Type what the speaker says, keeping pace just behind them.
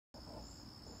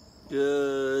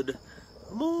Good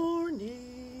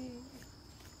morning.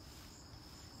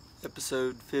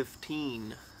 Episode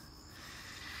 15.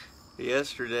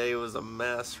 Yesterday was a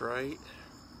mess, right?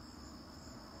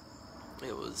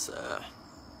 It was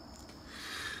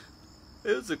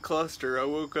a cluster. I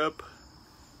woke up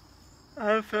a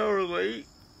half hour late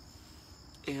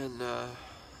and I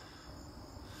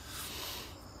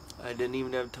didn't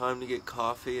even have time to get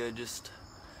coffee. I just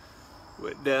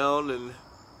went down and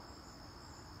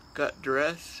got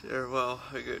dressed,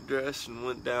 I got dressed and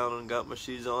went down and got my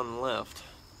shoes on and left.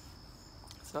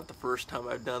 It's not the first time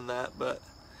I've done that, but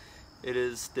it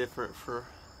is different for,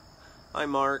 hi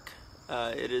Mark,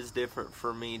 it is different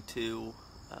for me to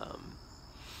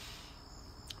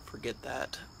forget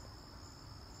that.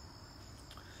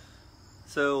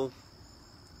 So,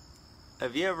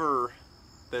 have you ever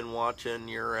been watching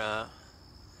your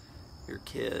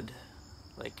kid,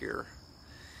 like your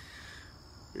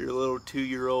little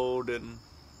 2-year-old and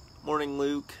Morning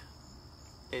Luke,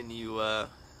 and you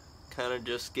kind of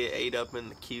just get ate up in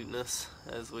the cuteness,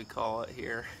 as we call it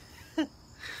here?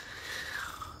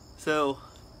 So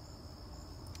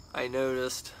I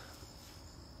noticed,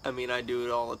 I mean, I do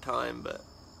it all the time, but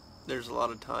there's a lot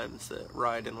of times that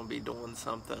Ryden will be doing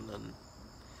something and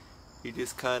you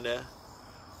just kind of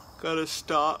gotta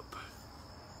stop.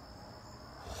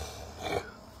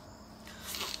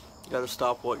 You gotta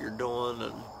stop what you're doing.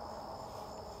 And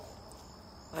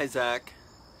hi Zach,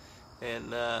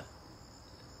 and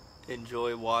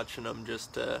enjoy watching them,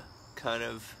 just to kind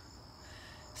of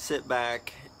sit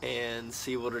back and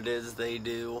see what it is they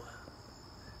do.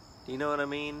 Do you know what I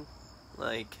mean?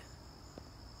 Like,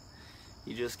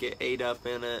 you just get ate up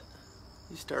in it,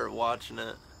 you start watching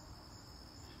it.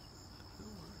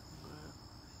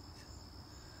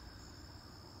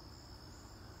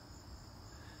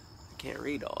 I can't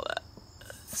read all that.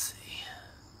 Let's see.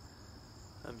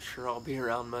 I'm sure I'll be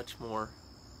around much more.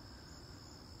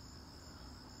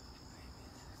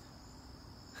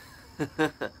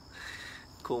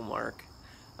 Cool, Mark.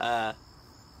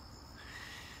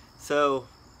 So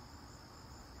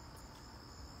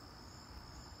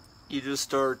you just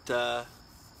start, I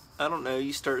don't know,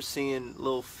 you start seeing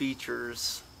little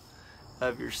features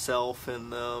of yourself in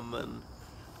them, and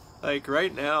like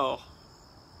right now,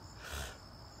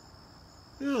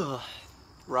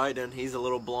 Ryden, he's a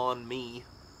little blonde me.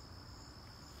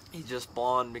 He's just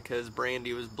blonde because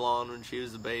Brandy was blonde when she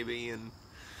was a baby, and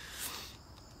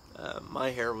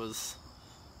my hair was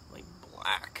like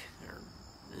black, or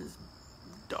it was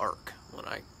dark when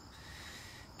I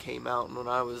came out and when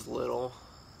I was little.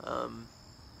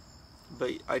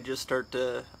 But I just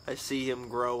I see him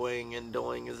growing and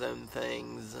doing his own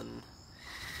things, and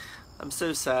I'm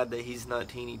so sad that he's not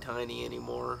teeny tiny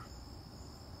anymore.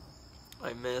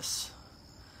 I miss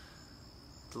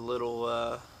the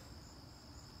little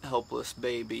helpless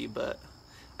baby, but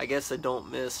I guess I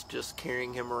don't miss just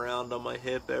carrying him around on my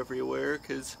hip everywhere,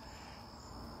 because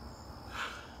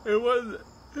it wasn't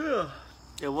that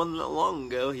long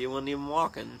ago he wasn't even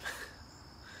walking.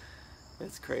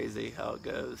 It's crazy how it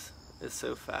goes. It's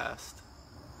so fast.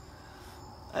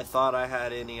 I thought I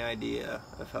had any idea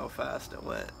of how fast it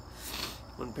went.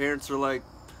 When parents are like,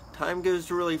 time goes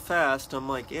really fast, I'm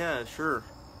like, yeah, sure.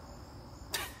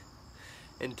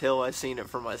 Until I seen it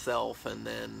for myself, and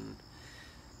then,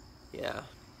 yeah.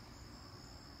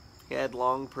 He had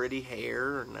long, pretty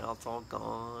hair, and now it's all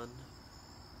gone.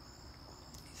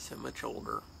 He's so much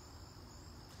older.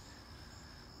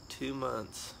 2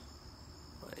 months.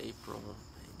 April,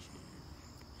 May,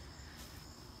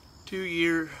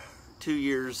 June. 2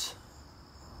 years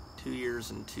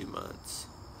and 2 months.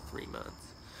 3 months.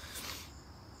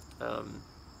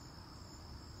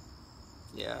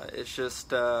 Yeah, it's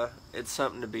just, it's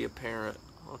something to be a parent,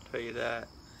 I'll tell you that.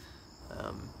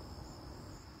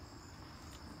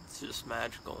 It's just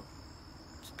magical.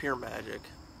 It's pure magic.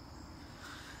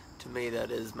 To me,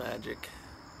 that is magic.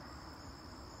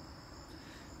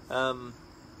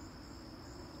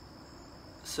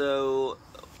 So,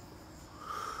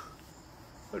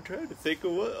 I'm trying to think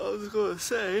of what I was going to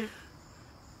say.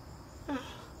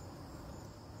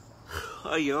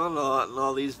 I yawn a lot in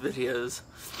all these videos.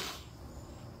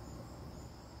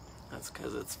 That's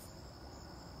because it's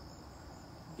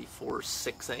before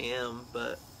 6 a.m.,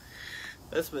 but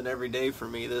that's been every day for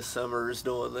me this summer, is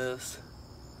doing this.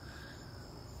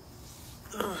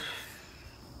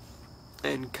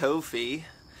 And Kofi,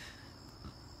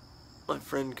 my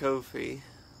friend Kofi,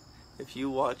 if you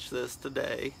watch this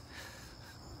today,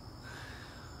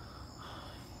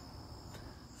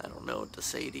 I don't know what to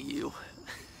say to you.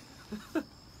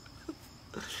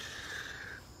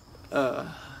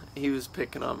 He was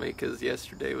picking on me because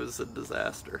yesterday was a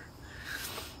disaster.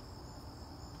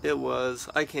 It was.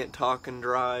 I can't talk and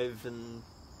drive and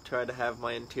try to have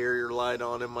my interior light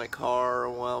on in my car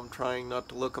while I'm trying not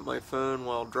to look at my phone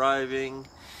while driving.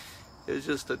 It was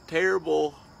just a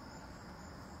terrible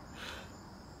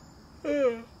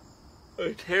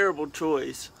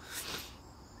choice.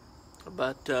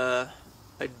 But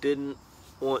I didn't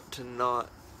want to not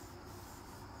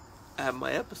have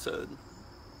my episode.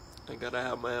 I gotta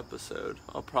have my episode.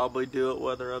 I'll probably do it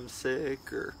whether I'm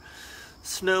sick or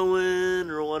snowing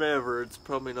or whatever. It's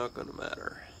probably not gonna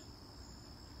matter.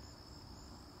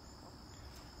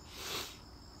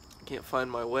 I can't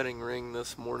find my wedding ring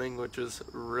this morning, which is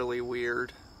really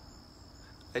weird.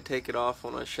 I take it off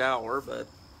when I shower, but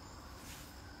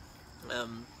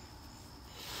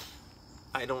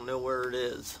I don't know where it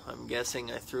is. I'm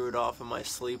guessing I threw it off in my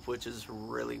sleep, which is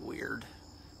really weird,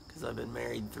 because I've been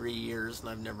married 3 years and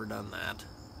I've never done that.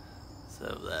 So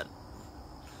that'd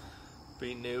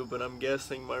be new, but I'm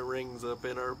guessing my ring's up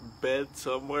in our bed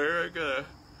somewhere.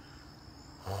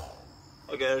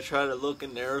 I gotta try to look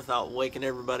in there without waking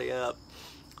everybody up.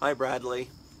 Hi, Bradley.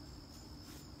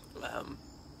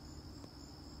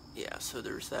 Yeah, so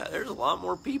there's that. There's a lot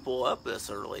more people up this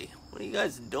early. What are you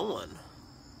guys doing?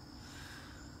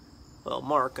 Well,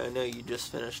 Mark, I know you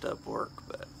just finished up work,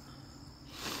 but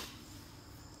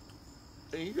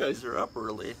you guys are up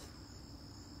early.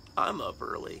 I'm up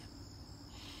early.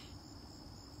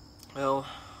 Well,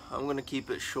 I'm gonna keep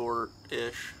it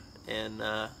short-ish and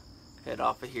head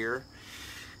off of here.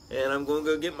 And I'm gonna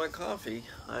go get my coffee.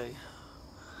 I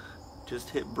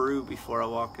just hit brew before I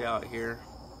walked out here.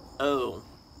 Oh.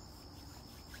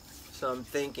 So I'm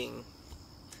thinking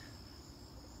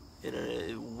in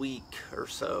a week or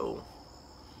so,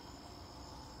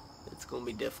 it's going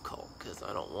to be difficult because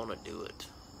I don't want to do it.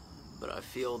 But I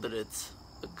feel that it's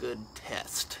a good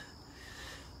test.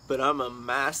 But I'm a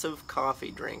massive coffee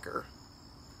drinker.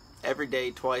 Every day,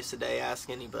 twice a day, ask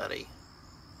anybody.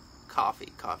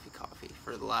 Coffee, coffee, coffee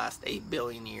for the last 8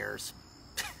 billion years.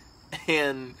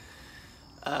 And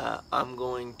I'm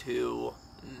going to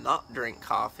not drink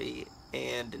coffee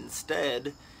and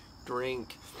instead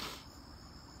drink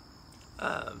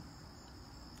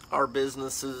our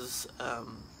business's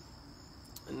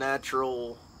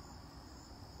natural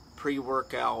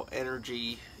pre-workout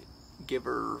energy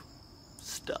giver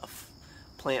stuff,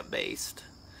 plant-based.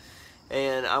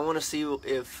 And I want to see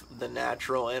if the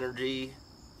natural energy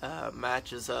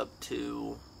matches up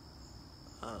to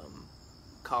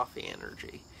coffee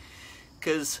energy,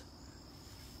 because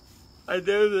I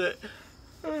know that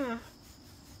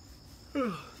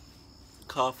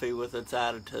coffee with its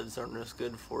additives aren't as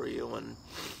good for you, and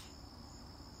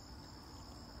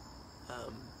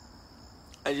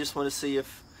I just want to see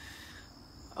if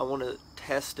I want to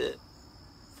test it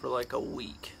for like a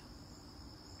week,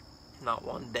 not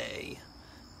one day,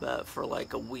 but for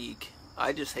like a week.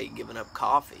 I just hate giving up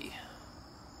coffee.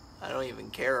 I don't even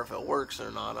care if it works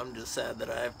or not. I'm just sad that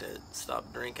I have to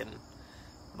stop drinking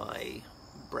my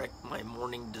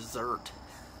morning dessert.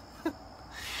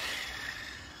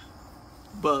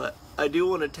 But I do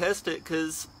want to test it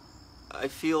because I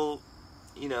feel,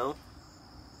 you know,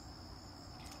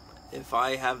 if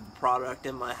I have the product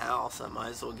in my house, I might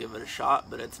as well give it a shot.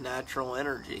 But it's natural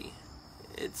energy.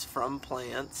 It's from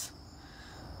plants.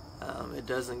 It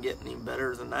doesn't get any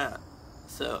better than that.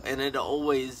 So, and it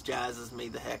always jazzes me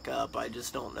the heck up. I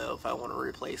just don't know if I want to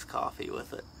replace coffee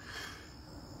with it.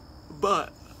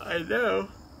 But I know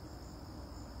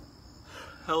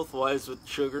health-wise, with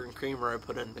sugar and creamer I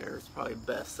put in there, it's probably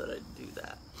best that I do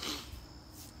that.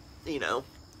 You know,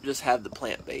 just have the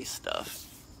plant-based stuff.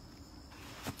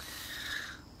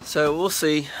 So we'll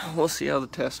see. We'll see how the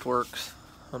test works.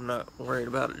 I'm not worried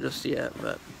about it just yet,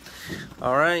 but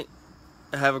alright.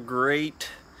 Have a great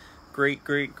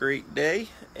day,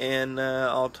 and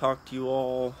I'll talk to you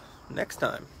all next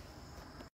time.